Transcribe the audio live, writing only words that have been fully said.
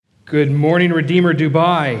Good morning, Redeemer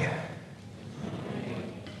Dubai.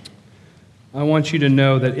 I want you to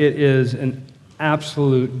know that it is an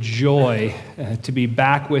absolute joy to be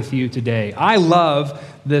back with you today. I love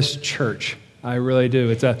this church. I really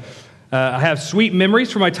do. I have sweet memories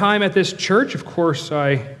from my time at this church. Of course,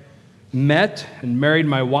 I met and married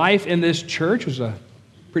my wife in this church. It was a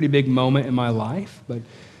pretty big moment in my life. But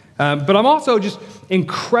I'm also just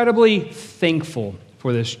incredibly thankful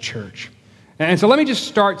for this church. And so let me just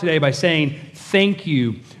start today by saying thank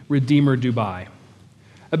you, Redeemer Dubai.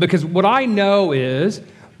 Because what I know is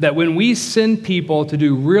that when we send people to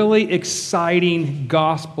do really exciting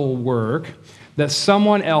gospel work, that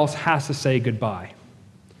someone else has to say goodbye.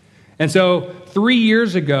 And so 3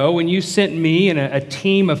 years ago, when you sent me and a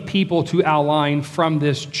team of people to Outline from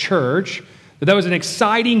this church, that was an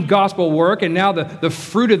exciting gospel work, and now the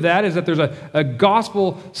fruit of that is that there's a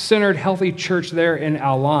gospel-centered, healthy church there in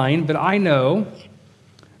Outline, but I know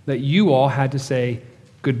that you all had to say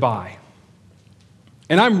goodbye.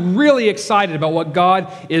 And I'm really excited about what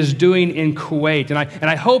God is doing in Kuwait, and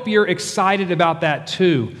I hope you're excited about that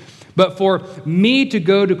too. But for me to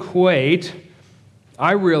go to Kuwait,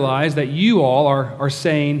 I realize that you all are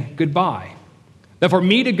saying goodbye. That for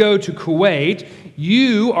me to go to Kuwait,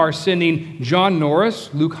 you are sending John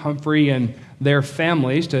Norris, Luke Humphrey, and their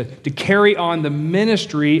families to carry on the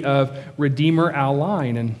ministry of Redeemer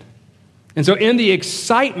Outline. And so in the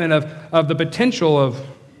excitement of the potential of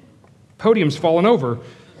podiums falling over,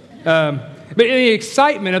 but in the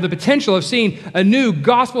excitement of the potential of seeing a new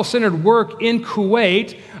gospel-centered work in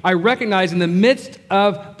Kuwait, I recognize in the midst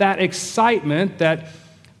of that excitement that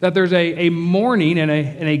there's a mourning and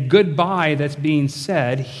a goodbye that's being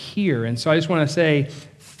said here. And so I just want to say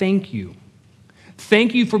thank you.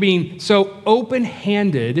 Thank you for being so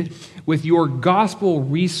open-handed with your gospel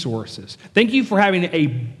resources. Thank you for having a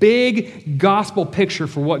big gospel picture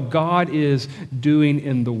for what God is doing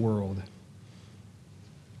in the world.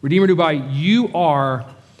 Redeemer Dubai, you are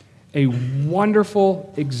a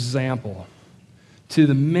wonderful example to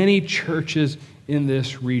the many churches in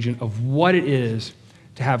this region of what it is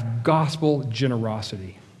to have gospel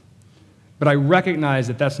generosity. But I recognize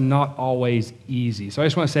that that's not always easy. So I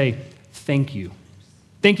just want to say thank you.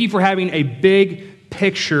 Thank you for having a big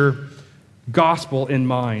picture gospel in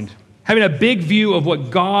mind, having a big view of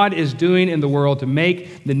what God is doing in the world to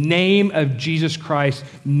make the name of Jesus Christ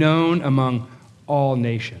known among all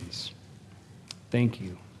nations. Thank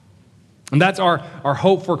you. And that's our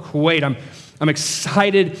hope for Kuwait. I'm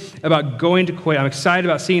excited about going to Kuwait. I'm excited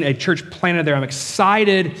about seeing a church planted there. I'm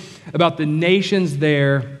excited about the nations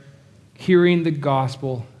there hearing the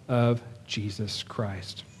gospel of Jesus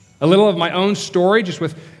Christ. A little of my own story, just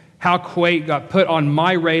with how Kuwait got put on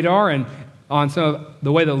my radar and on some of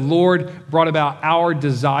the way the Lord brought about our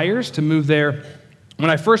desires to move there.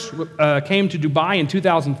 When I first came to Dubai in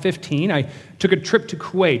 2015, I took a trip to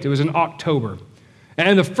Kuwait. It was in October.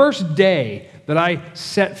 And the first day that I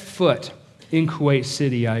set foot in Kuwait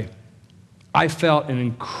City, I felt an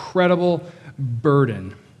incredible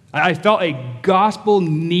burden. I felt a gospel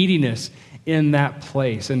neediness in that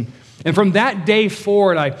place. And from that day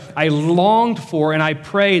forward, I longed for and I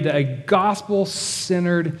prayed that a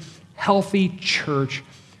gospel-centered, healthy church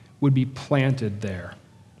would be planted there.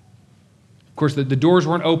 Of course, the doors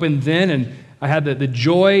weren't open then, and I had the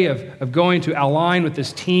joy of going to Outline with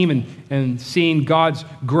this team and seeing God's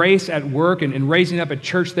grace at work and raising up a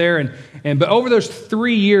church there. But over those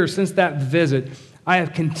 3 years since that visit, I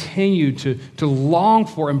have continued to long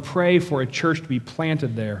for and pray for a church to be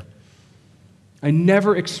planted there. I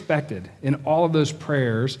never expected in all of those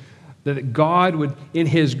prayers that God would, in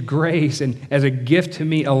His grace and as a gift to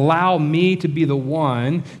me, allow me to be the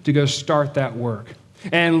one to go start that work.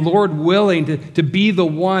 And Lord willing, to be the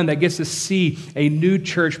one that gets to see a new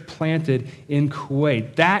church planted in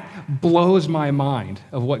Kuwait. That blows my mind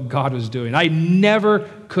of what God was doing. I never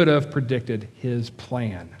could have predicted His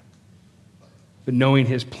plan. But knowing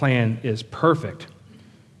His plan is perfect.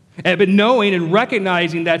 But knowing and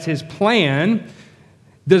recognizing that's His plan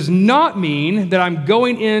does not mean that I'm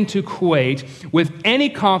going into Kuwait with any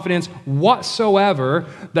confidence whatsoever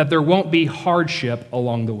that there won't be hardship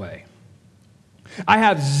along the way. I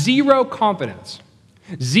have zero confidence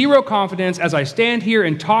as I stand here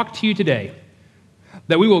and talk to you today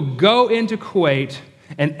that we will go into Kuwait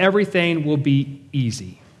and everything will be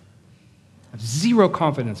easy. I have zero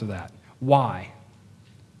confidence of that. Why?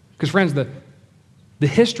 Because friends, the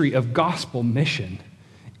history of gospel mission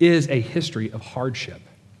is a history of hardship.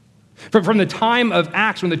 From the time of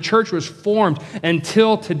Acts when the church was formed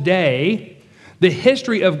until today, The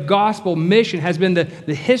history of gospel mission has been the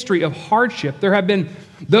history of hardship. There have been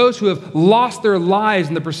those who have lost their lives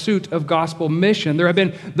in the pursuit of gospel mission. There have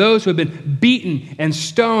been those who have been beaten and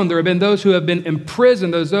stoned. There have been those who have been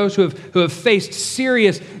imprisoned. There's those who have faced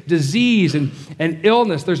serious disease and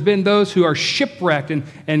illness. There's been those who are shipwrecked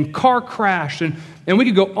and car crashed. And we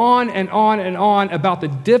could go on and on and on about the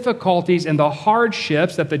difficulties and the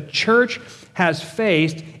hardships that the church has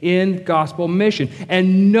faced in gospel mission.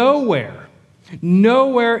 And nowhere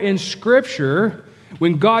in Scripture,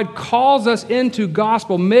 when God calls us into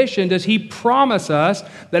gospel mission, does He promise us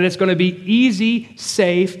that it's going to be easy,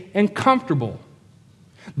 safe, and comfortable.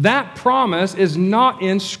 That promise is not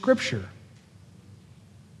in Scripture.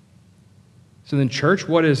 So then, church,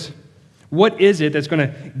 what is it that's going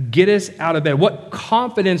to get us out of bed? What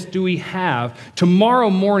confidence do we have tomorrow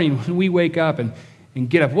morning when we wake up and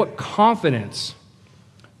get up? What confidence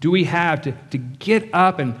do we have to get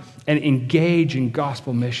up and engage in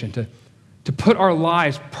gospel mission, to put our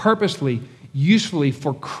lives purposely, usefully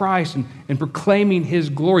for Christ and proclaiming His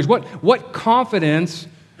glories? What confidence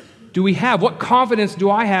do we have? What confidence do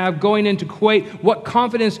I have going into Kuwait? What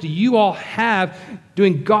confidence do you all have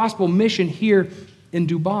doing gospel mission here in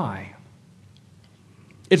Dubai?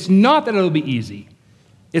 It's not that it'll be easy.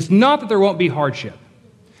 It's not that there won't be hardship.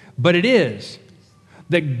 But it is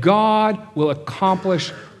that God will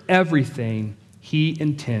accomplish everything He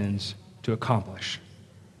intends to accomplish.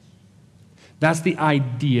 That's the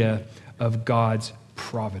idea of God's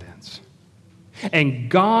providence. And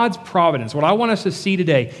God's providence, what I want us to see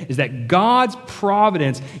today is that God's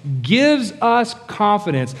providence gives us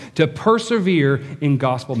confidence to persevere in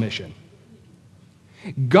gospel mission.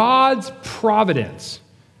 God's providence.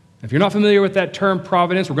 If you're not familiar with that term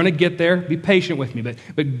providence, we're going to get there. Be patient with me.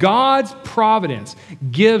 But God's providence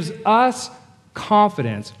gives us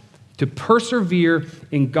confidence to persevere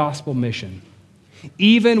in gospel mission,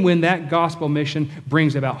 even when that gospel mission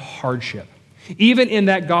brings about hardship, even in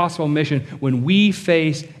that gospel mission when we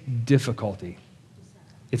face difficulty.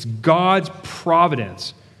 It's God's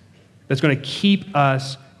providence that's going to keep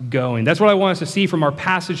us going. That's what I want us to see from our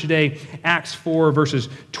passage today, Acts 4, verses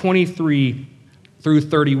 23 through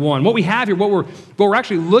 31. What we have here, what we're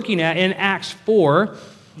actually looking at in Acts 4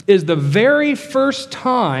 is the very first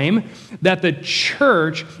time that the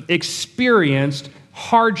church experienced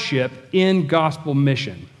hardship in gospel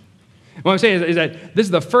mission. What I'm saying is that this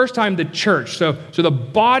is the first time the church, so the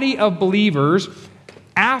body of believers,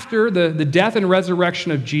 after the death and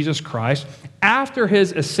resurrection of Jesus Christ, after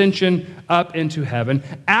His ascension up into heaven,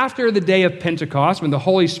 after the day of Pentecost, when the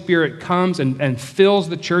Holy Spirit comes and fills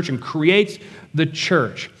the church and creates the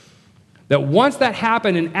church, that once that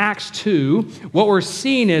happened in Acts 2, what we're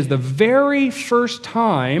seeing is the very first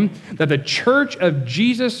time that the church of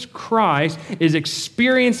Jesus Christ is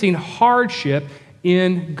experiencing hardship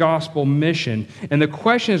in gospel mission. And the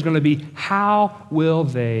question is going to be, how will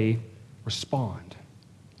they respond?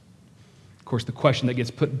 Of course, the question that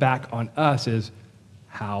gets put back on us is,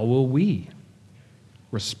 how will we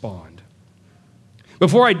respond?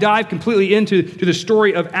 Before I dive completely into the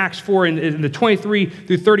story of Acts 4 in the 23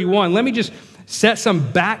 through 31, let me just set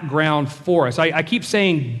some background for us. I keep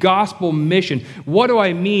saying gospel mission. What do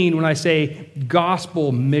I mean when I say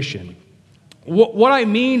gospel mission? What I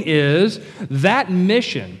mean is that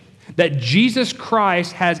mission that Jesus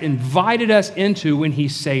Christ has invited us into when He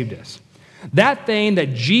saved us. That thing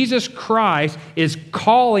that Jesus Christ is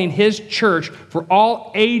calling His church for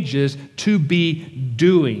all ages to be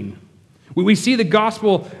doing. We see the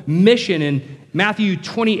gospel mission in Matthew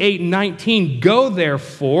 28:19. Go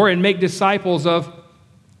therefore and make disciples of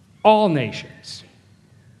all nations.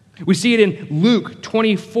 We see it in Luke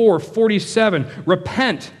 24:47.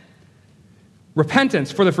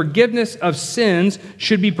 Repentance for the forgiveness of sins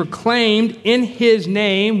should be proclaimed in His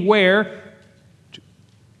name, where? To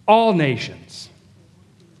all nations.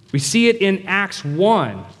 We see it in Acts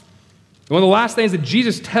 1. One of the last things that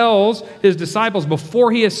Jesus tells His disciples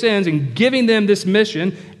before He ascends and giving them this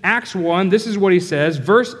mission, Acts 1, this is what He says,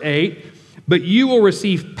 verse 8, "But you will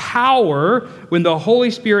receive power when the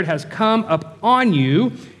Holy Spirit has come upon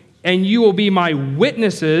you, and you will be my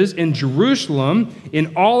witnesses in Jerusalem,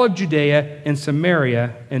 in all of Judea and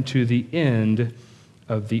Samaria, and to the end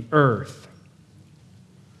of the earth."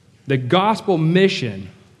 The gospel mission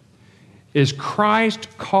is Christ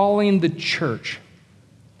calling the church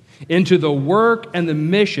into the work and the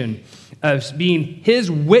mission as being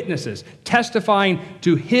his witnesses, testifying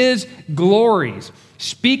to his glories,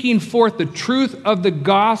 speaking forth the truth of the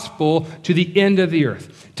gospel to the end of the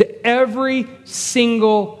earth, to every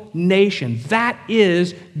single nation. That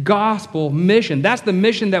is gospel mission. That's the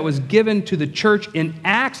mission that was given to the church in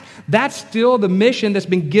Acts. That's still the mission that's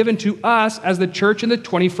been given to us as the church in the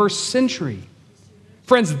 21st century.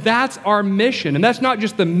 Friends, that's our mission. And that's not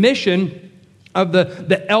just the mission of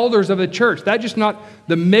the elders of the church. That's just not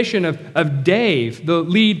the mission of Dave, the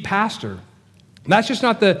lead pastor. That's just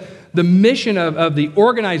not the mission of the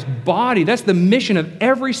organized body. That's the mission of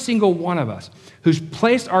every single one of us who's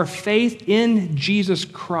placed our faith in Jesus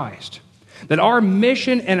Christ. That our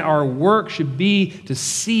mission and our work should be to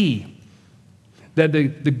see that the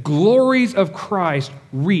glories of Christ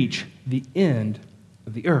reach the end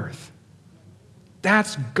of the earth.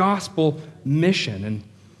 That's gospel mission.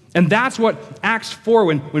 And that's what Acts 4,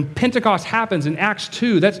 when Pentecost happens in Acts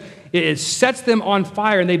 2, it sets them on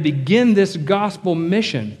fire and they begin this gospel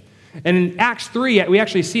mission. And in Acts 3, we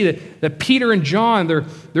actually see that Peter and John,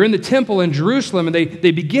 they're in the temple in Jerusalem and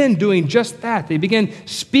they begin doing just that. They begin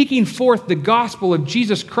speaking forth the gospel of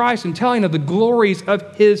Jesus Christ and telling of the glories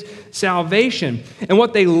of his salvation. And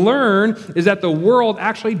what they learn is that the world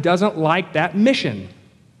actually doesn't like that mission,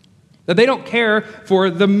 that they don't care for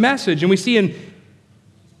the message. And we see in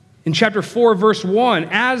chapter 4, verse 1,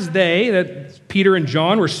 that Peter and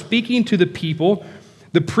John were speaking to the people,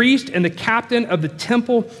 the priest and the captain of the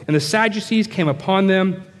temple and the Sadducees came upon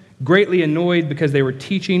them, greatly annoyed because they were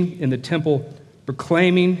teaching in the temple,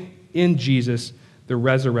 proclaiming in Jesus the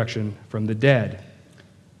resurrection from the dead.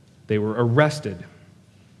 They were arrested,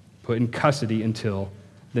 put in custody until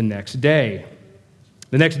the next day.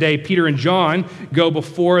 The next day, Peter and John go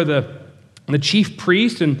before the chief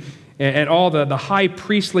priest and all the high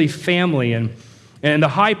priestly family. And the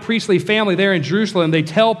high priestly family there in Jerusalem, they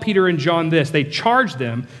tell Peter and John this. They charge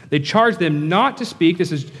them not to speak.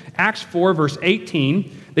 This is Acts 4, verse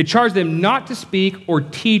 18. They charge them not to speak or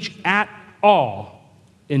teach at all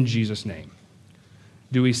in Jesus' name.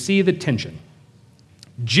 Do we see the tension?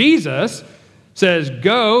 Jesus says,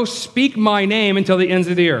 go speak my name until the ends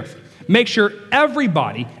of the earth. Make sure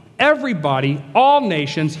everybody, all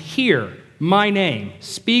nations hear my name.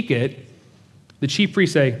 Speak it. The chief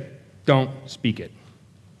priests say, don't speak it.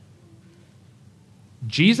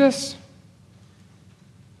 Jesus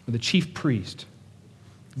or the chief priest?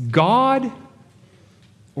 God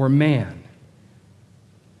or man?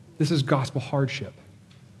 This is gospel hardship.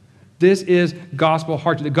 This is gospel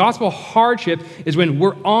hardship. The gospel hardship is when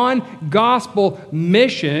we're on gospel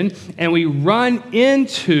mission and we run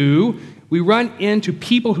into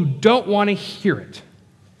people who don't want to hear it.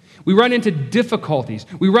 We run into difficulties.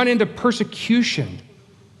 We run into persecution.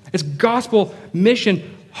 It's gospel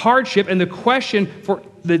mission hardship. And the question for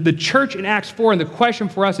the church in Acts 4 and the question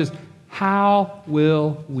for us is, how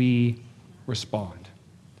will we respond?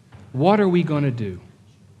 What are we going to do?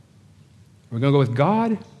 Are we going to go with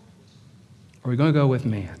God? Or are we going to go with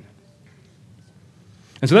man?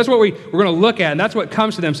 And so that's what we're going to look at, and that's what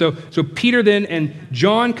comes to them. So Peter then and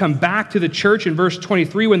John come back to the church in verse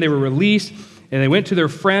 23 when they were released, and they went to their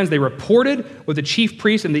friends. They reported what the chief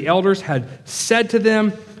priests and the elders had said to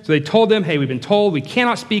them. So they told them, hey, we've been told we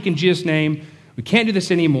cannot speak in Jesus' name. We can't do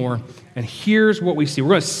this anymore. And here's what we see. We're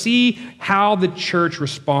going to see how the church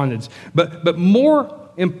responded. But more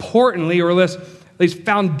importantly, or at least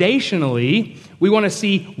foundationally, we want to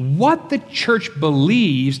see what the church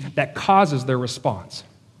believes that causes their response.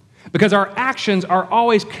 Because our actions are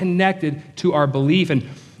always connected to our belief.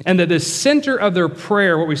 And the center of their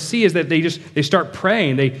prayer, what we see is that they start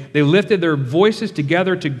praying. They lifted their voices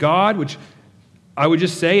together to God, which I would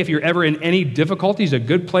just say, if you're ever in any difficulties, a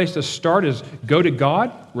good place to start is go to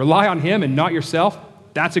God, rely on Him and not yourself.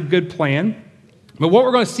 That's a good plan. But what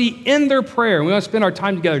we're going to see in their prayer, and we're going to spend our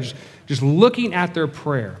time together just looking at their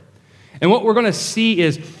prayer. And what we're going to see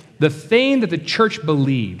is the thing that the church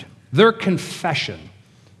believed, their confession.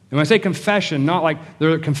 And when I say confession, not like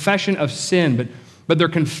their confession of sin, but their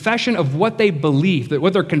confession of what they believe, that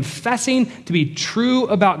what they're confessing to be true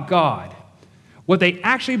about God, what they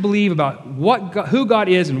actually believe about who God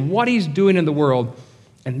is and what He's doing in the world,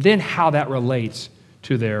 and then how that relates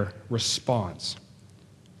to their response.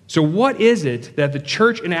 So what is it that the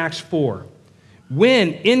church in Acts 4,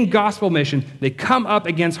 when in gospel mission they come up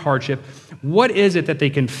against hardship, what is it that they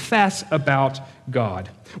confess about God?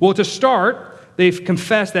 Well, to start, they've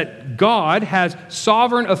confessed that God has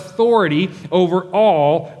sovereign authority over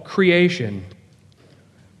all creation.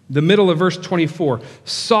 The middle of verse 24,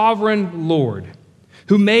 sovereign Lord,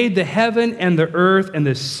 who made the heaven and the earth and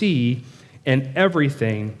the sea and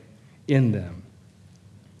everything in them.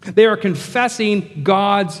 They are confessing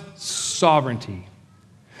God's sovereignty.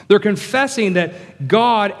 They're confessing that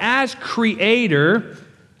God, as creator,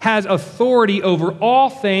 has authority over all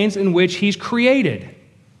things in which he's created.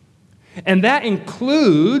 And that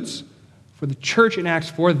includes, for the church in Acts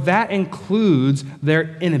 4, that includes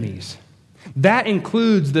their enemies. That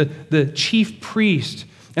includes the chief priest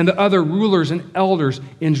and the other rulers and elders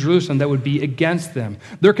in Jerusalem that would be against them.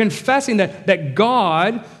 They're confessing that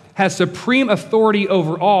God has supreme authority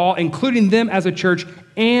over all, including them as a church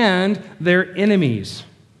and their enemies.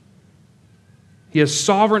 He has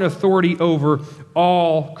sovereign authority over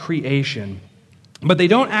all creation. But they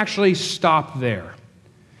don't actually stop there.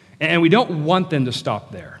 And we don't want them to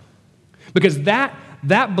stop there. Because that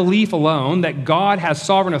belief alone, that God has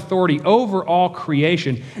sovereign authority over all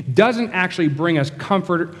creation, doesn't actually bring us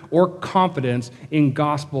comfort or confidence in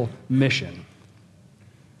gospel mission.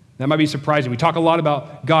 That might be surprising. We talk a lot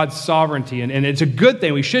about God's sovereignty, and it's a good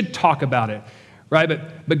thing. We should talk about it, right?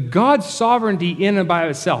 But God's sovereignty in and by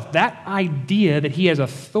itself, that idea that he has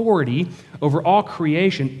authority over all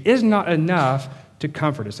creation, is not enough to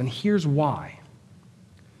comfort us. And here's why.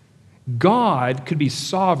 God could be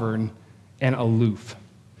sovereign and aloof.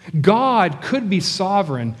 God could be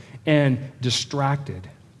sovereign and distracted.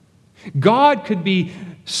 God could be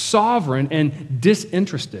sovereign and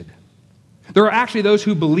disinterested. There are actually those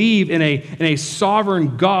who believe in a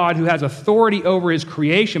sovereign God who has authority over his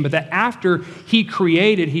creation, but that after he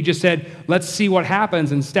created, he just said, let's see what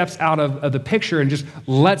happens, and steps out of the picture and just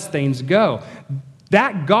lets things go.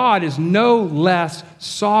 That God is no less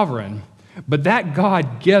sovereign, but that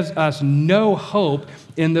God gives us no hope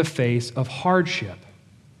in the face of hardship.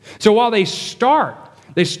 So while they start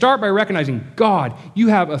by recognizing, God, you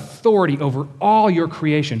have authority over all your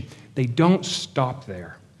creation. They don't stop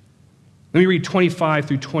there. Let me read 25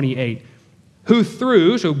 through 28. Who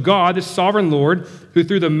through, so God, the sovereign Lord, who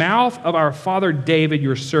through the mouth of our father David,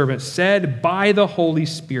 your servant, said by the Holy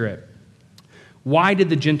Spirit, why did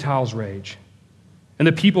the Gentiles rage and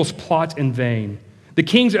the peoples plot in vain? The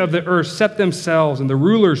kings of the earth set themselves, and the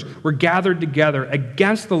rulers were gathered together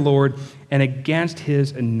against the Lord and against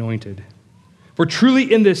his anointed. For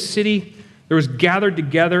truly in this city there was gathered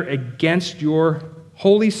together against your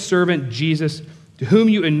holy servant Jesus, to whom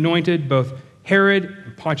you anointed both Herod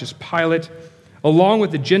and Pontius Pilate, along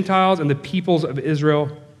with the Gentiles and the peoples of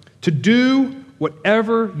Israel, to do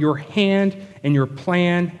whatever your hand and your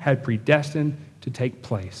plan had predestined to take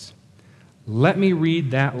place. Let me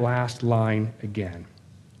read that last line again.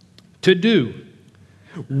 To do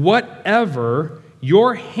whatever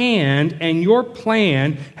your hand and your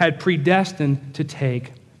plan had predestined to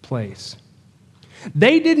take place.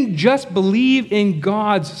 They didn't just believe in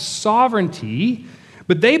God's sovereignty,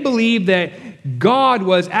 but they believed that God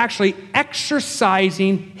was actually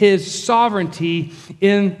exercising his sovereignty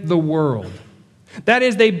in the world. That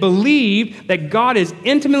is, they believed that God is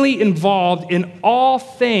intimately involved in all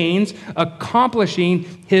things, accomplishing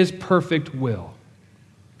his perfect will.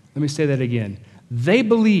 Let me say that again. They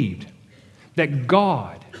believed that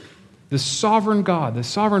God, the sovereign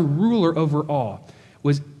ruler over all,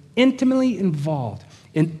 was intimately involved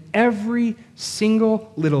in every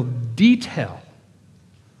single little detail,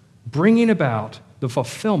 bringing about the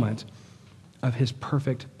fulfillment of his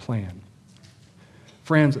perfect plan.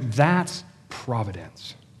 Friends, that's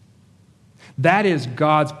providence. That is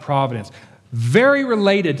God's providence. Very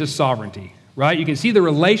related to sovereignty, right? You can see the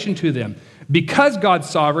relation to them. Because God's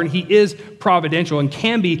sovereign, he is providential and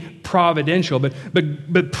can be providential.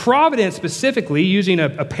 But providence specifically, using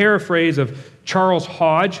a paraphrase of Charles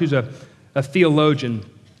Hodge, who's a theologian,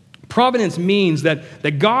 providence means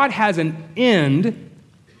that God has an end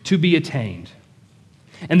to be attained,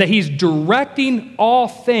 and that he's directing all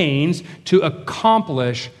things to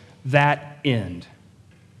accomplish that end.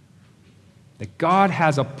 That God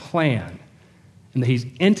has a plan, and that he's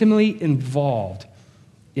intimately involved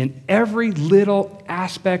in every little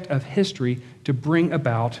aspect of history to bring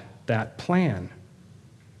about that plan.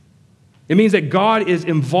 It means that God is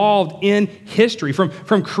involved in history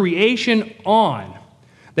from creation on,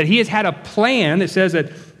 that he has had a plan that says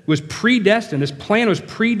that was predestined. This plan was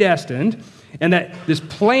predestined, and that this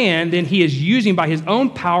plan then he is using by his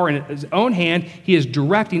own power and his own hand, he is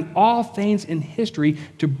directing all things in history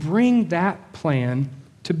to bring that plan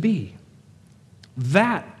to be.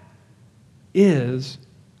 That is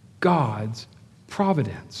God's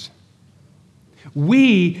providence.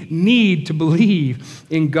 We need to believe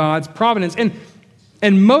in God's providence,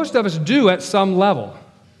 and most of us do at some level.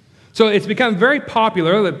 So it's become very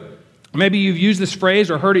popular that maybe you've used this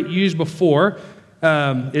phrase or heard it used before.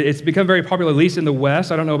 It's become very popular, at least in the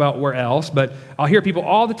West. I don't know about where else, but I'll hear people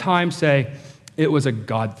all the time say, it was a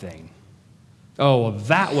God thing. Oh, well,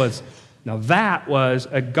 that was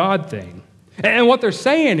a God thing. And what they're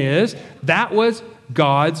saying is that was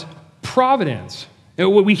God's providence.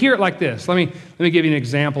 And we hear it like this. Let me give you an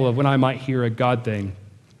example of when I might hear a God thing.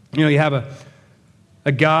 You know, you have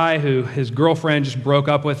a guy who his girlfriend just broke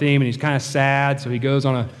up with him, and he's kind of sad, so he goes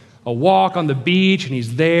on a walk on the beach, and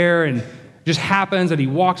he's there, and it just happens that he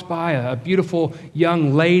walks by a beautiful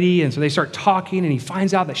young lady, and so they start talking, and he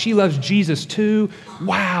finds out that she loves Jesus too.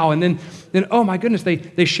 Wow. And then oh my goodness,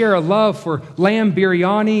 they share a love for lamb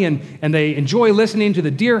biryani, and they enjoy listening to the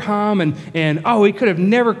deer hum, and oh, he could have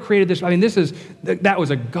never created this. I mean, that was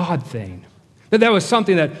a God thing. That was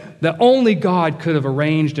something that only God could have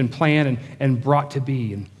arranged and planned and brought to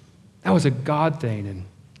be. And that was a God thing.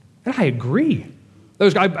 And I agree.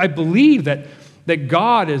 I believe that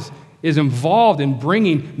God is involved in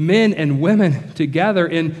bringing men and women together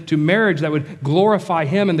into marriage that would glorify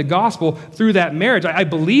Him and the gospel through that marriage. I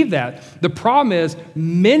believe that. The problem is,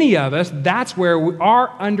 many of us, that's where our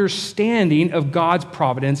understanding of God's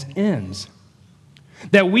providence ends.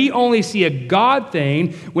 That we only see a God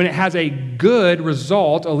thing when it has a good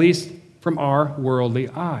result, at least from our worldly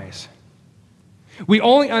eyes. We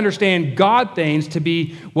only understand God things to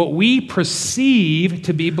be what we perceive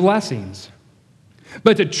to be blessings.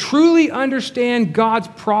 But to truly understand God's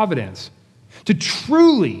providence,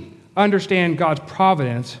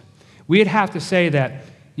 we'd have to say that,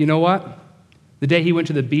 you know what? The day he went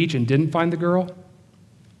to the beach and didn't find the girl,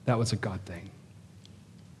 that was a God thing.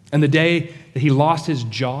 And the day that he lost his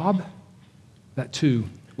job, that too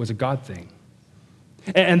was a God thing.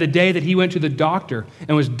 And the day that he went to the doctor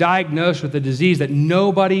and was diagnosed with a disease that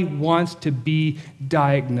nobody wants to be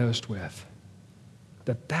diagnosed with,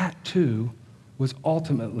 that too was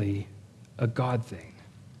ultimately a God thing.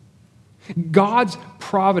 God's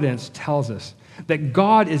providence tells us that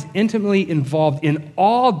God is intimately involved in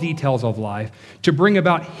all details of life to bring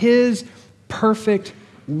about His perfect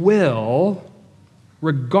will,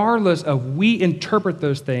 regardless of we interpret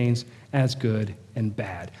those things as good and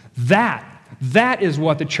bad. That is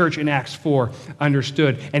what the church in Acts 4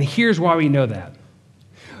 understood. And here's why we know that.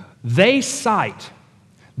 They cite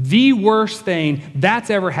the worst thing that's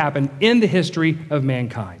ever happened in the history of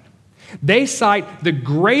mankind. They cite the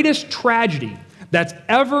greatest tragedy that's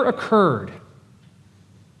ever occurred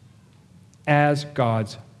as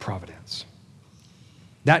God's providence.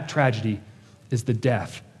 That tragedy is the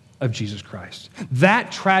death of Jesus Christ.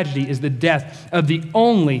 That tragedy is the death of the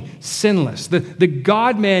only sinless, the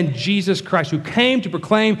God-man Jesus Christ, who came to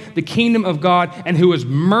proclaim the kingdom of God and who was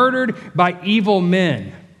murdered by evil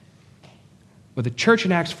men. What the church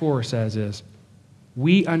in Acts 4 says is,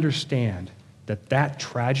 we understand that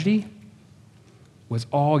tragedy was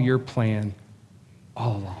all your plan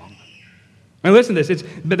all along. And listen to this,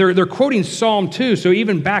 they're quoting Psalm 2, so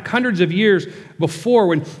even back hundreds of years before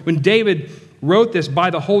when David wrote this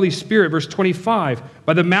by the Holy Spirit, verse 25,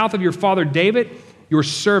 by the mouth of your father David, your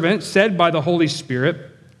servant, said by the Holy Spirit.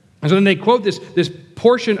 And so then they quote this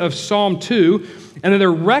portion of Psalm 2, and then they're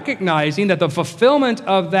recognizing that the fulfillment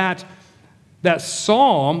of that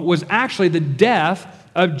psalm was actually the death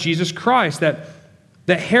of Jesus Christ, that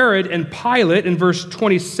Herod and Pilate in verse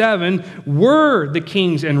 27 were the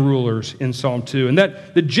kings and rulers in Psalm 2, and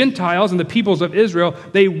that the Gentiles and the peoples of Israel,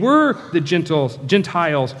 they were the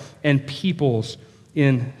Gentiles and peoples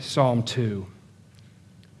in Psalm 2.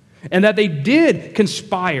 And that they did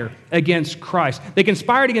conspire against Christ. They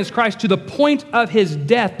conspired against Christ to the point of his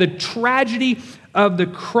death, the tragedy of the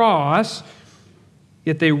cross,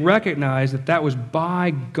 yet they recognized that was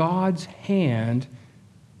by God's hand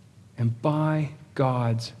and by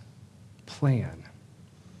God's plan.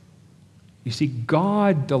 You see,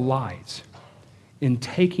 God delights in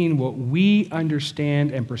taking what we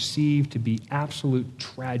understand and perceive to be absolute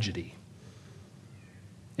tragedy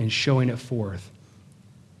and showing it forth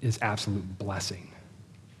as absolute blessing.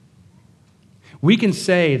 We can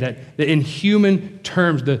say that in human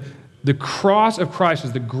terms, the cross of Christ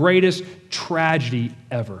is the greatest tragedy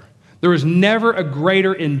ever. There was never a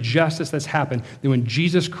greater injustice that's happened than when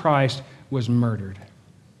Jesus Christ was murdered.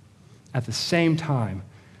 At the same time,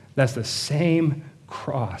 that's the same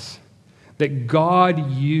cross that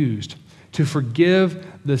God used to forgive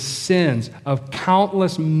the sins of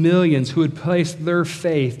countless millions who had placed their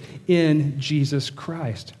faith in Jesus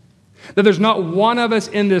Christ. That there's not one of us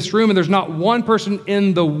in this room, and there's not one person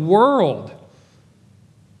in the world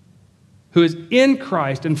who is in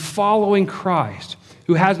Christ and following Christ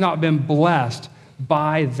who has not been blessed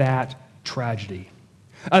by that tragedy.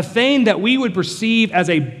 A thing that we would perceive as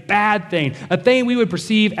a bad thing, a thing we would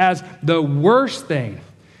perceive as the worst thing,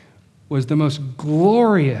 was the most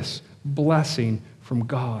glorious, blessing from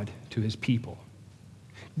God to his people.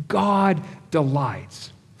 God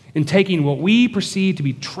delights in taking what we perceive to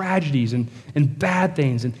be tragedies and bad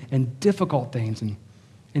things and difficult things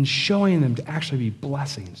and showing them to actually be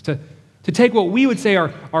blessings, to take what we would say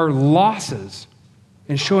are losses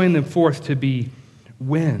and showing them forth to be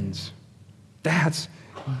wins. That's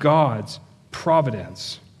God's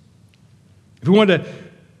providence. If we wanted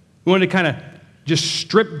to kind of just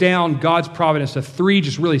strip down God's providence to three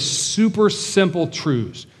just really super simple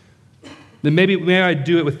truths, then maybe I'd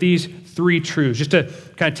do it with these three truths, just to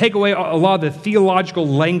kind of take away a lot of the theological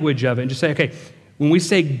language of it and just say, okay, when we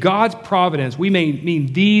say God's providence, we may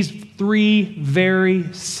mean these three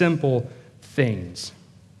very simple things.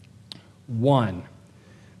 One,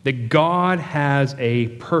 that God has a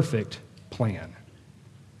perfect plan.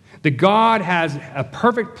 That God has a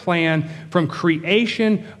perfect plan from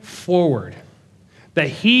creation forward. That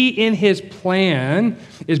he, in his plan,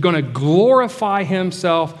 is going to glorify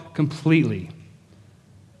himself completely.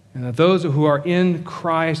 And that those who are in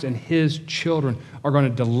Christ and his children are going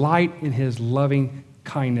to delight in his loving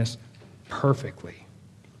kindness perfectly.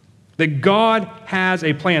 That God has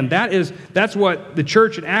a plan. That's what the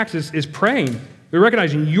church in Acts is praying. They're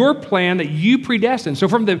recognizing your plan that you predestined. So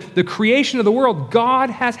from the creation of the world, God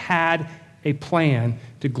has had a plan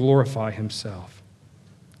to glorify himself.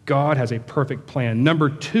 God has a perfect plan. Number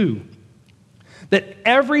two, that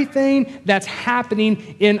everything that's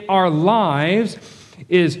happening in our lives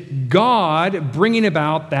is God bringing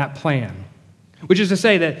about that plan. Which is to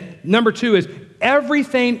say that number two is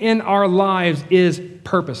everything in our lives is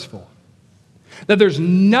purposeful. That there's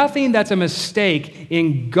nothing that's a mistake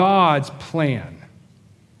in God's plan,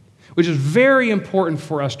 which is very important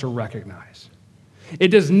for us to recognize. It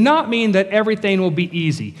does not mean that everything will be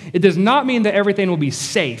easy. It does not mean that everything will be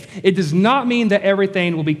safe. It does not mean that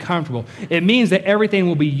everything will be comfortable. It means that everything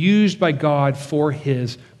will be used by God for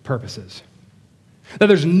his purposes. That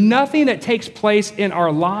there's nothing that takes place in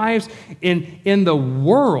our lives, in the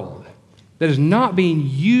world, that is not being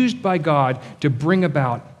used by God to bring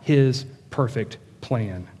about his perfect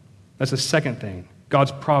plan. That's the second thing.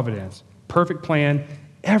 God's providence. Perfect plan.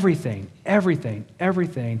 Everything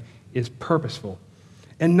is purposeful.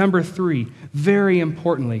 And number three, very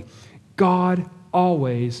importantly, God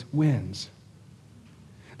always wins.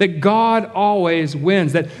 That God always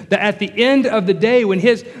wins. That at the end of the day, when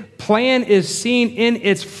his plan is seen in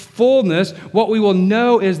its fullness, what we will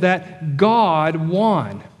know is that God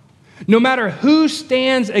won. No matter who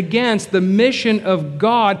stands against the mission of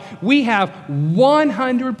God, we have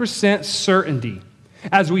 100% certainty.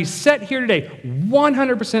 As we sit here today,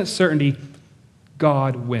 100% certainty,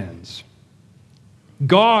 God wins.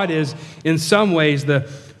 God is, in some ways, the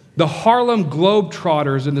Harlem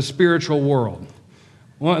Globetrotters in the spiritual world.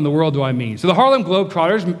 What in the world do I mean? So the Harlem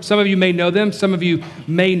Globetrotters, some of you may know them, some of you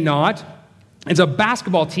may not. It's a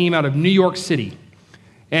basketball team out of New York City.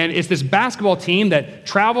 And it's this basketball team that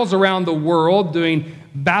travels around the world doing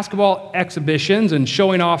basketball exhibitions and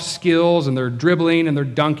showing off skills, and they're dribbling and they're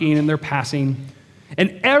dunking and they're passing.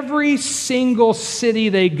 And every single city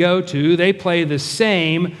they go to, they play the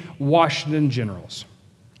same Washington Generals.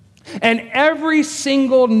 And every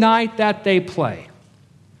single night that they play,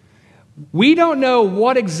 we don't know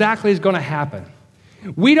what exactly is going to happen.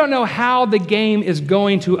 We don't know how the game is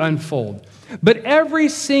going to unfold. But every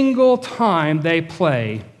single time they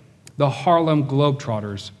play, the Harlem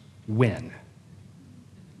Globetrotters win.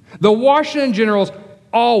 The Washington Generals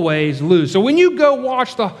always lose. So when you go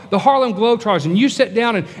watch the Harlem Globetrotters and you sit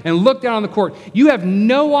down and look down on the court, you have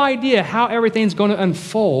no idea how everything's going to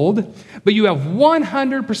unfold, but you have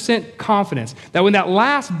 100% confidence that when that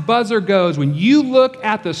last buzzer goes, when you look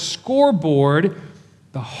at the scoreboard,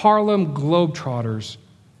 the Harlem Globetrotters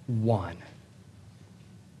won.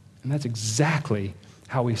 And that's exactly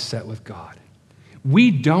how we sit with God.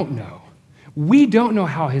 We don't know. We don't know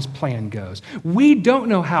how his plan goes. We don't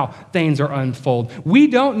know how things are unfold. We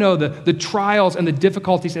don't know the trials and the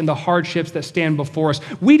difficulties and the hardships that stand before us.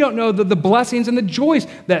 We don't know the blessings and the joys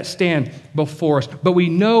that stand before us. But we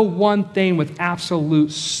know one thing with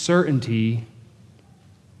absolute certainty: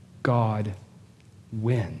 God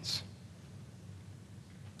wins.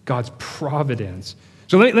 God's providence.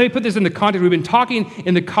 So let me put this in the context. We've been talking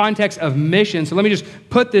in the context of mission. So let me just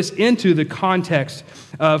put this into the context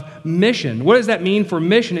of mission. What does that mean for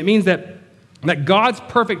mission? It means that God's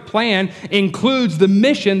perfect plan includes the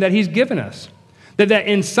mission that he's given us. That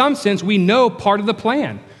in some sense we know part of the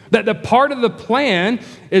plan. That the part of the plan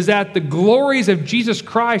is that the glories of Jesus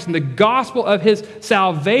Christ and the gospel of his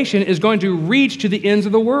salvation is going to reach to the ends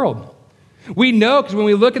of the world. We know because when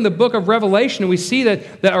we look in the book of Revelation and we see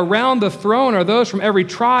that around the throne are those from every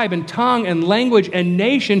tribe and tongue and language and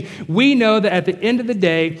nation, we know that at the end of the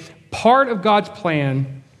day, part of God's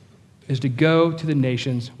plan is to go to the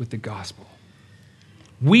nations with the gospel.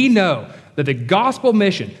 We know that the gospel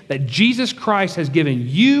mission that Jesus Christ has given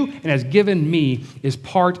you and has given me is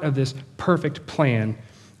part of this perfect plan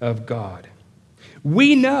of God.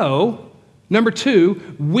 We know, number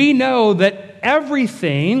two, we know that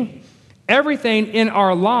everything in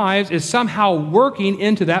our lives is somehow working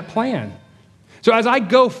into that plan. So as I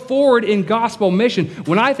go forward in gospel mission,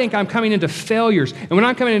 when I think I'm coming into failures, and when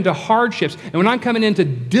I'm coming into hardships, and when I'm coming into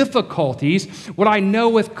difficulties, what I know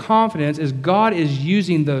with confidence is God is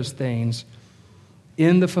using those things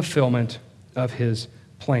in the fulfillment of his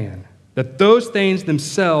plan. That those things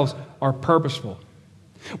themselves are purposeful.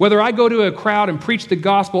 Whether I go to a crowd and preach the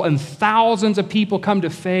gospel and thousands of people come to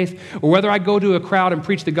faith, or whether I go to a crowd and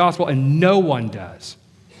preach the gospel and no one does,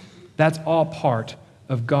 that's all part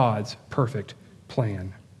of God's perfect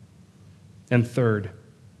plan. And third,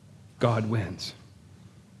 God wins.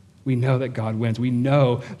 We know that God wins. We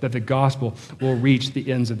know that the gospel will reach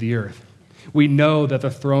the ends of the earth. We know that the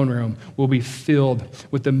throne room will be filled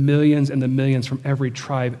with the millions and the millions from every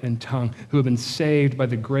tribe and tongue who have been saved by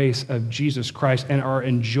the grace of Jesus Christ and are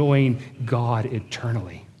enjoying God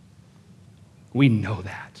eternally. We know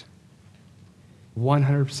that.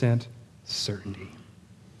 100% certainty.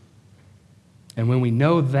 And when we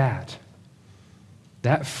know that,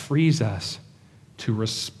 that frees us to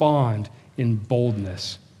respond in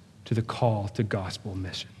boldness to the call to gospel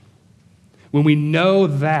mission. When we know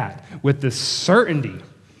that with the certainty,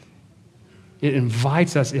 it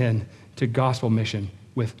invites us in to gospel mission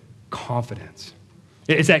with confidence.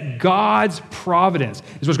 It's that God's providence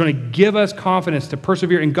is what's going to give us confidence to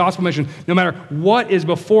persevere in gospel mission no matter what is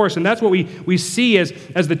before us. And that's what we see as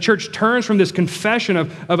the church turns from this confession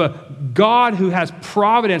of a God who has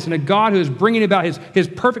providence and a God who is bringing about his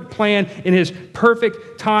perfect plan in his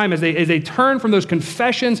perfect time, as they turn from those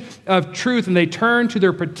confessions of truth and they turn to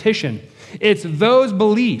their petition. It's those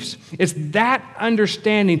beliefs, it's that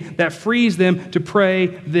understanding that frees them to pray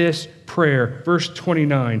this prayer. Verse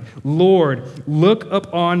 29, Lord, look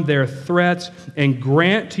upon their threats and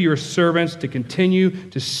grant to your servants to continue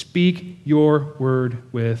to speak your word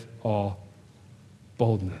with all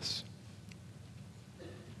boldness.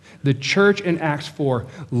 The church in Acts 4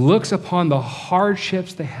 looks upon the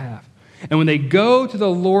hardships they have. And when they go to the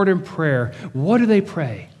Lord in prayer, what do they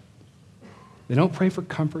pray? They don't pray for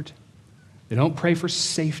comfort. They don't pray for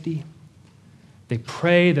safety. They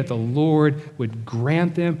pray that the Lord would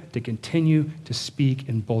grant them to continue to speak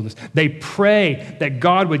in boldness. They pray that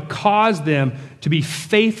God would cause them to be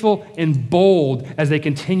faithful and bold as they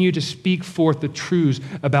continue to speak forth the truths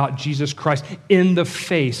about Jesus Christ in the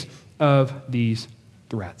face of these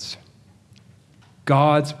threats.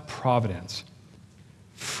 God's providence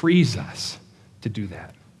frees us to do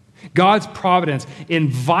that. God's providence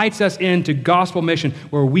invites us into gospel mission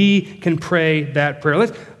where we can pray that prayer.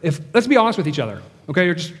 Let's be honest with each other, okay?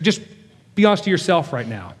 Or just be honest to yourself right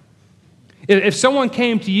now. If someone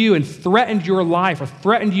came to you and threatened your life or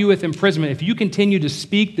threatened you with imprisonment, if you continue to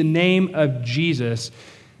speak the name of Jesus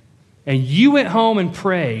and you went home and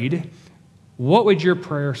prayed, what would your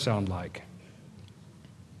prayer sound like?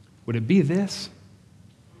 Would it be this?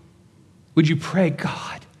 Would you pray,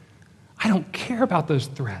 God, I don't care about those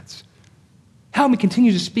threats. Help me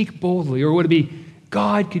continue to speak boldly. Or would it be,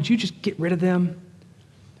 God, could you just get rid of them?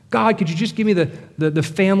 God, could you just give me the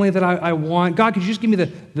family that I want? God, could you just give me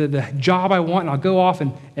the job I want and I'll go off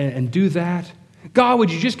and do that? God,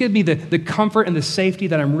 would you just give me the comfort and the safety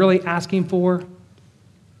that I'm really asking for?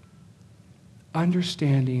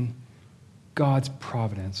 Understanding God's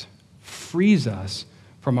providence frees us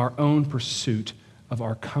from our own pursuit of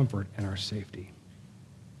our comfort and our safety.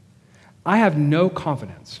 I have no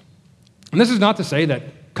confidence. And this is not to say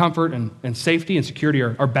that comfort and safety and security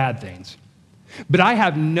are bad things. But I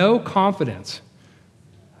have no confidence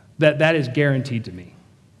that that is guaranteed to me.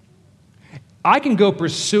 I can go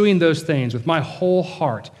pursuing those things with my whole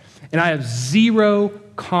heart, and I have zero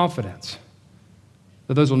confidence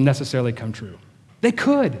that those will necessarily come true. They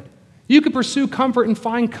could. You could pursue comfort and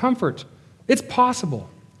find comfort. It's possible.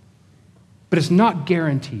 But it's not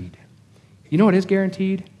guaranteed. You know what is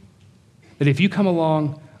guaranteed? That if you come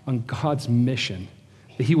along on God's mission,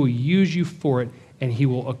 that he will use you for it and he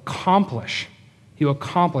will accomplish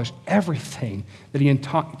everything that he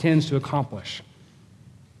intends to accomplish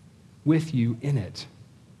with you in it.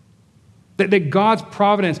 That God's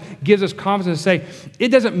providence gives us confidence to say, it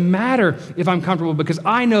doesn't matter if I'm comfortable because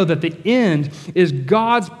I know that the end is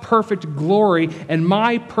God's perfect glory and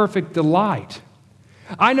my perfect delight.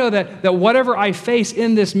 I know that whatever I face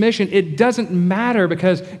in this mission, it doesn't matter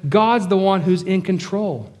because God's the one who's in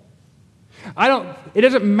control. It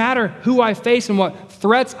doesn't matter who I face and what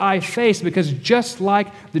threats I face because just like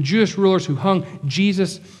the Jewish rulers who hung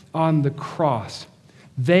Jesus on the cross,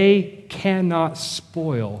 they cannot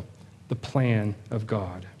spoil the plan of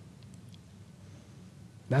God.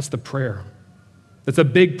 That's the prayer. That's a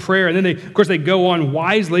big prayer. And then of course, they go on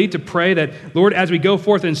wisely to pray that, Lord, as we go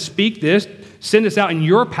forth and speak this, send us out in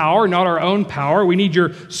your power, not our own power. We need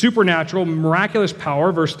your supernatural, miraculous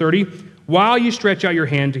power. Verse 30, while you stretch out your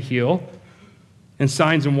hand to heal, and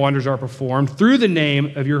signs and wonders are performed through the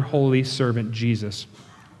name of your holy servant Jesus.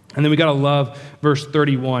 And then we got to love verse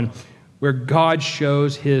 31, where God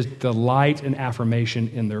shows his delight and affirmation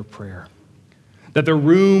in their prayer. That the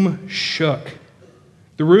room shook.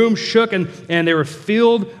 The room shook and they were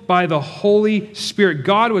filled by the Holy Spirit.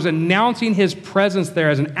 God was announcing his presence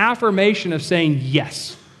there as an affirmation of saying,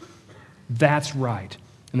 yes, that's right.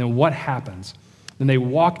 And then what happens? Then they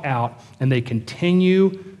walk out and they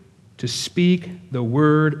continue to speak the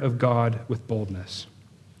word of God with boldness.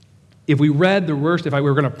 If we read the verse, if we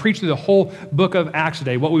were going to preach through the whole book of Acts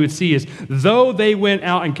today, what we would see is, though they went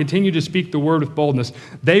out and continued to speak the word with boldness,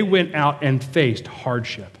 they went out and faced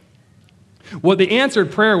hardship. What the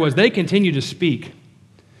answered prayer was, they continued to speak.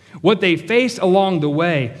 What they faced along the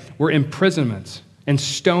way were imprisonments and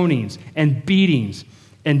stonings and beatings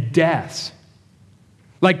and deaths.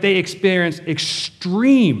 Like they experienced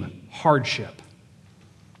extreme hardship.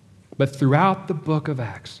 But throughout the book of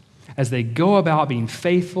Acts, as they go about being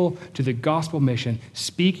faithful to the gospel mission,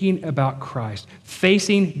 speaking about Christ,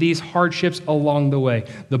 facing these hardships along the way,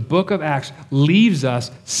 the book of Acts leaves us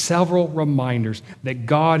several reminders that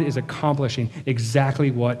God is accomplishing exactly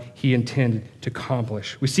what he intended to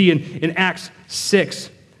accomplish. We see in Acts 6,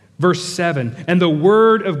 verse 7, and the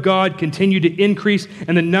word of God continued to increase,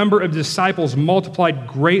 and the number of disciples multiplied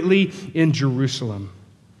greatly in Jerusalem.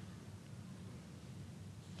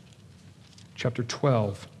 Chapter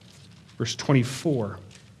 12, verse 24.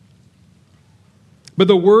 But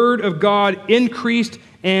the word of God increased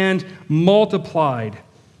and multiplied.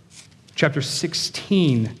 Chapter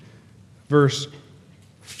 16, verse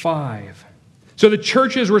 5. So the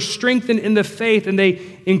churches were strengthened in the faith and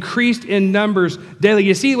they increased in numbers daily.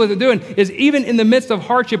 You see what they're doing is even in the midst of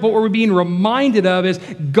hardship, what we're being reminded of is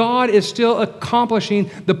God is still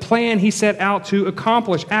accomplishing the plan he set out to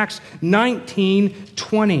accomplish. Acts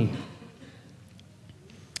 19:20.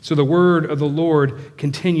 So the word of the Lord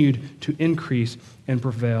continued to increase and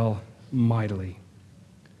prevail mightily.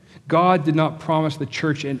 God did not promise the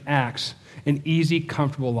church in Acts an easy,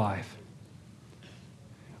 comfortable life.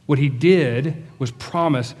 What he did was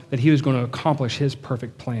promise that he was going to accomplish his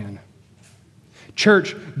perfect plan.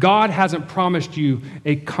 Church, God hasn't promised you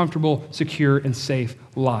a comfortable, secure, and safe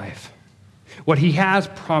life. What he has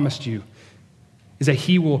promised you is that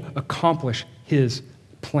he will accomplish his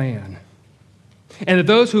plan. And that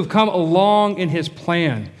those who have come along in his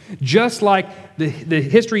plan, just like the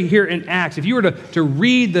history here in Acts, if you were to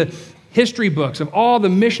read the history books of all the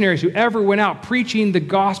missionaries who ever went out preaching the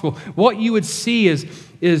gospel, what you would see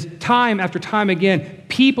is time after time again,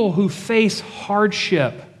 people who face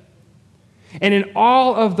hardship. And in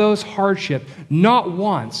all of those hardship, not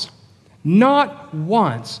once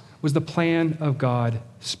was the plan of God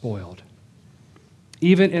spoiled.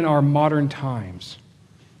 Even in our modern times,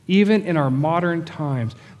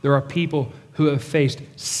 there are people who have faced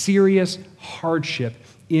serious hardship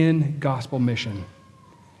in gospel mission.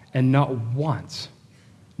 And not once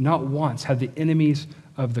have the enemies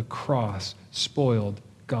of the cross spoiled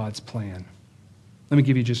God's plan. Let me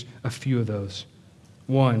give you just a few of those.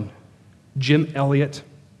 One, Jim Elliot.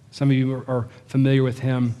 Some of you are familiar with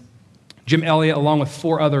him. Jim Elliot, along with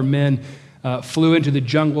 4 other men, flew into the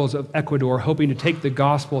jungles of Ecuador, hoping to take the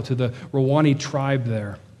gospel to the Rawani tribe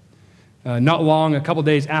there. Not long, a couple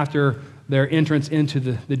days after their entrance into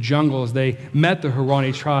the jungles, they met the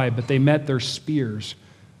Rawani tribe, but they met their spears.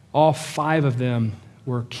 All 5 of them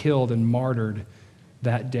were killed and martyred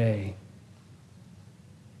that day.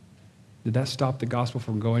 Did that stop the gospel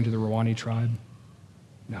from going to the Rawani tribe?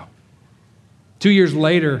 No. 2 years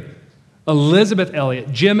later, Elizabeth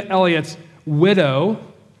Elliot, Jim Elliot's widow,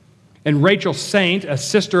 and Rachel Saint, a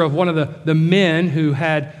sister of one of the men who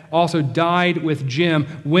had also died with Jim,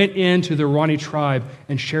 went into the Rawani tribe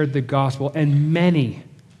and shared the gospel, and many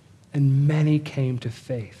came to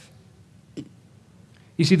faith.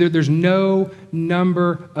 You see, there's no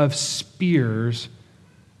number of spears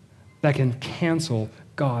that can cancel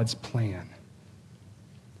God's plan.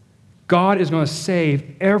 God is going to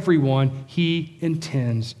save everyone he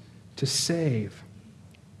intends to save.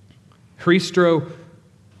 Hristo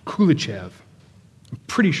Kulichev, I'm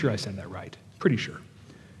pretty sure I said that right, pretty sure.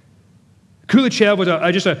 Kulichev was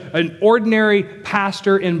just an ordinary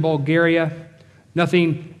pastor in Bulgaria.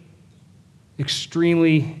 Nothing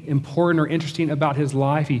extremely important or interesting about his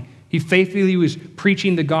life. He faithfully was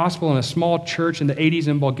preaching the gospel in a small church in the 80s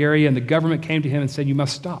in Bulgaria, and the government came to him and said, "You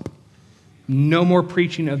must stop. No more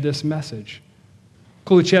preaching of this message."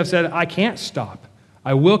 Kulichev said, "I can't stop.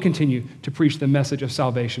 I will continue to preach the message of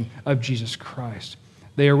salvation of Jesus Christ."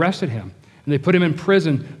 They arrested him, and they put him in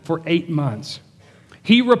prison for 8 months.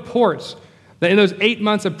 He reports that in those 8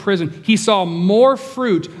 months of prison, he saw more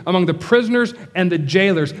fruit among the prisoners and the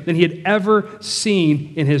jailers than he had ever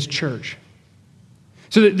seen in his church.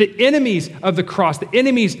 So the enemies of the cross, the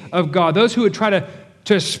enemies of God, those who would try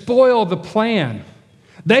to spoil the plan,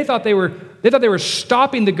 they thought they were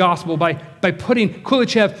stopping the gospel by putting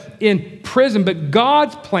Kulichev in prison, but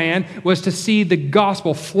God's plan was to see the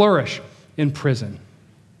gospel flourish in prison.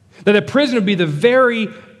 That the prison would be the very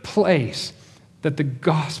place that the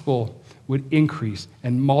gospel would increase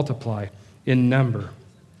and multiply in number.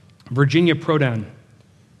 Virginia Prodan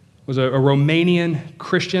was a Romanian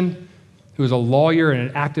Christian who was a lawyer and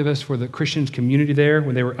an activist for the Christian community there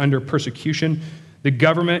when they were under persecution. The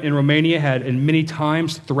government in Romania had many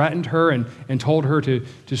times threatened her and told her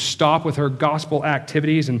to stop with her gospel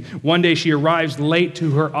activities. And one day she arrives late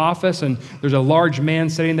to her office, and there's a large man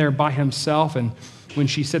sitting there by himself. And when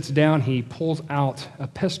she sits down, he pulls out a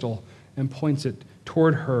pistol and points it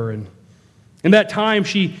toward her. And in that time,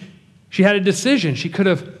 she had a decision. She could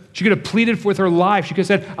have pleaded with her life. She could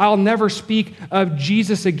have said, "I'll never speak of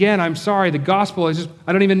Jesus again. I'm sorry. The gospel is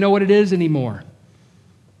I don't even know what it is anymore."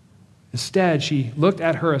 Instead, she looked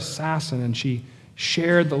at her assassin and she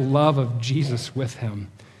shared the love of Jesus with him.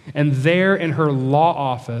 And there in her law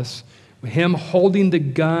office, with him holding the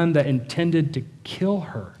gun that intended to kill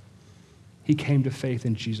her, he came to faith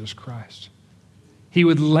in Jesus Christ. He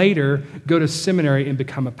would later go to seminary and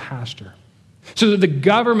become a pastor. So that the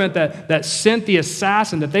government that sent the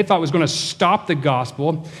assassin that they thought was going to stop the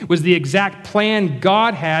gospel was the exact plan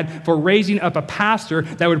God had for raising up a pastor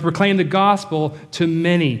that would proclaim the gospel to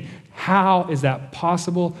many. How is that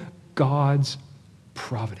possible? God's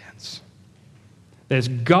providence. That is,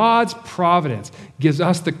 God's providence gives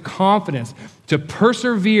us the confidence to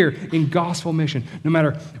persevere in gospel mission no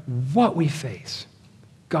matter what we face.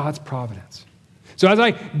 God's providence. So as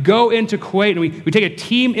I go into Kuwait and we take a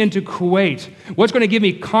team into Kuwait, what's going to give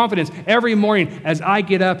me confidence every morning as I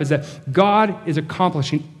get up is that God is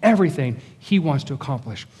accomplishing everything he wants to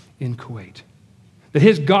accomplish in Kuwait. That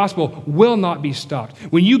his gospel will not be stopped.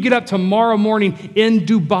 When you get up tomorrow morning in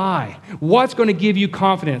Dubai, what's going to give you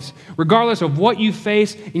confidence? Regardless of what you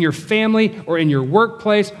face in your family or in your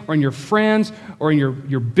workplace or in your friends or in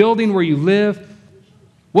your building where you live,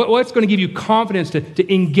 what's going to give you confidence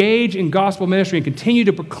to engage in gospel ministry and continue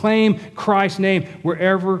to proclaim Christ's name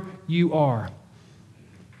wherever you are?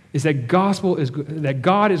 Is that that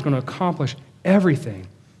God is going to accomplish everything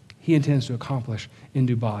he intends to accomplish in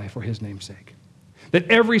Dubai for his name's sake. That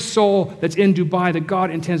every soul that's in Dubai that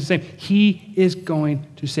God intends to save, he is going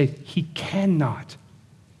to save. He cannot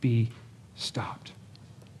be stopped.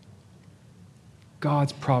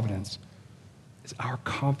 God's providence is our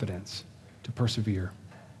confidence to persevere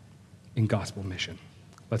in gospel mission.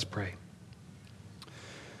 Let's pray.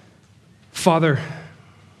 Father,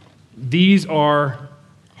 these are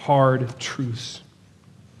hard truths.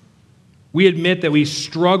 We admit that we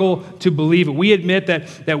struggle to believe it. We admit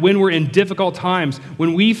that when we're in difficult times,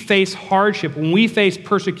 when we face hardship, when we face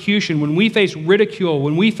persecution, when we face ridicule,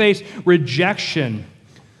 when we face rejection,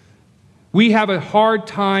 we have a hard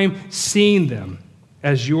time seeing them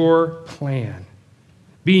as your plan,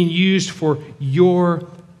 being used for your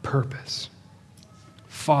purpose.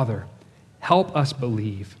 Father, help us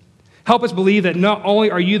believe. Help us believe that not only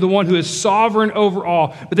are you the one who is sovereign over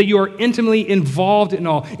all, but that you are intimately involved in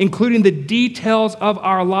all, including the details of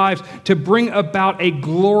our lives, to bring about a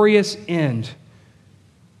glorious end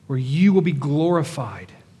where you will be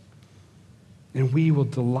glorified and we will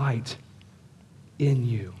delight in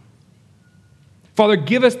you. Father,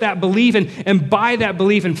 give us that belief, and by that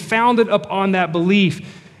belief and founded upon that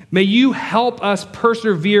belief, may you help us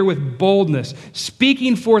persevere with boldness,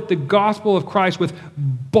 speaking forth the gospel of Christ with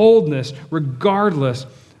boldness, regardless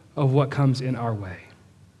of what comes in our way.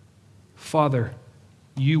 Father,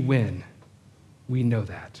 you win. We know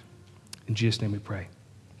that. In Jesus' name we pray.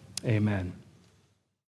 Amen.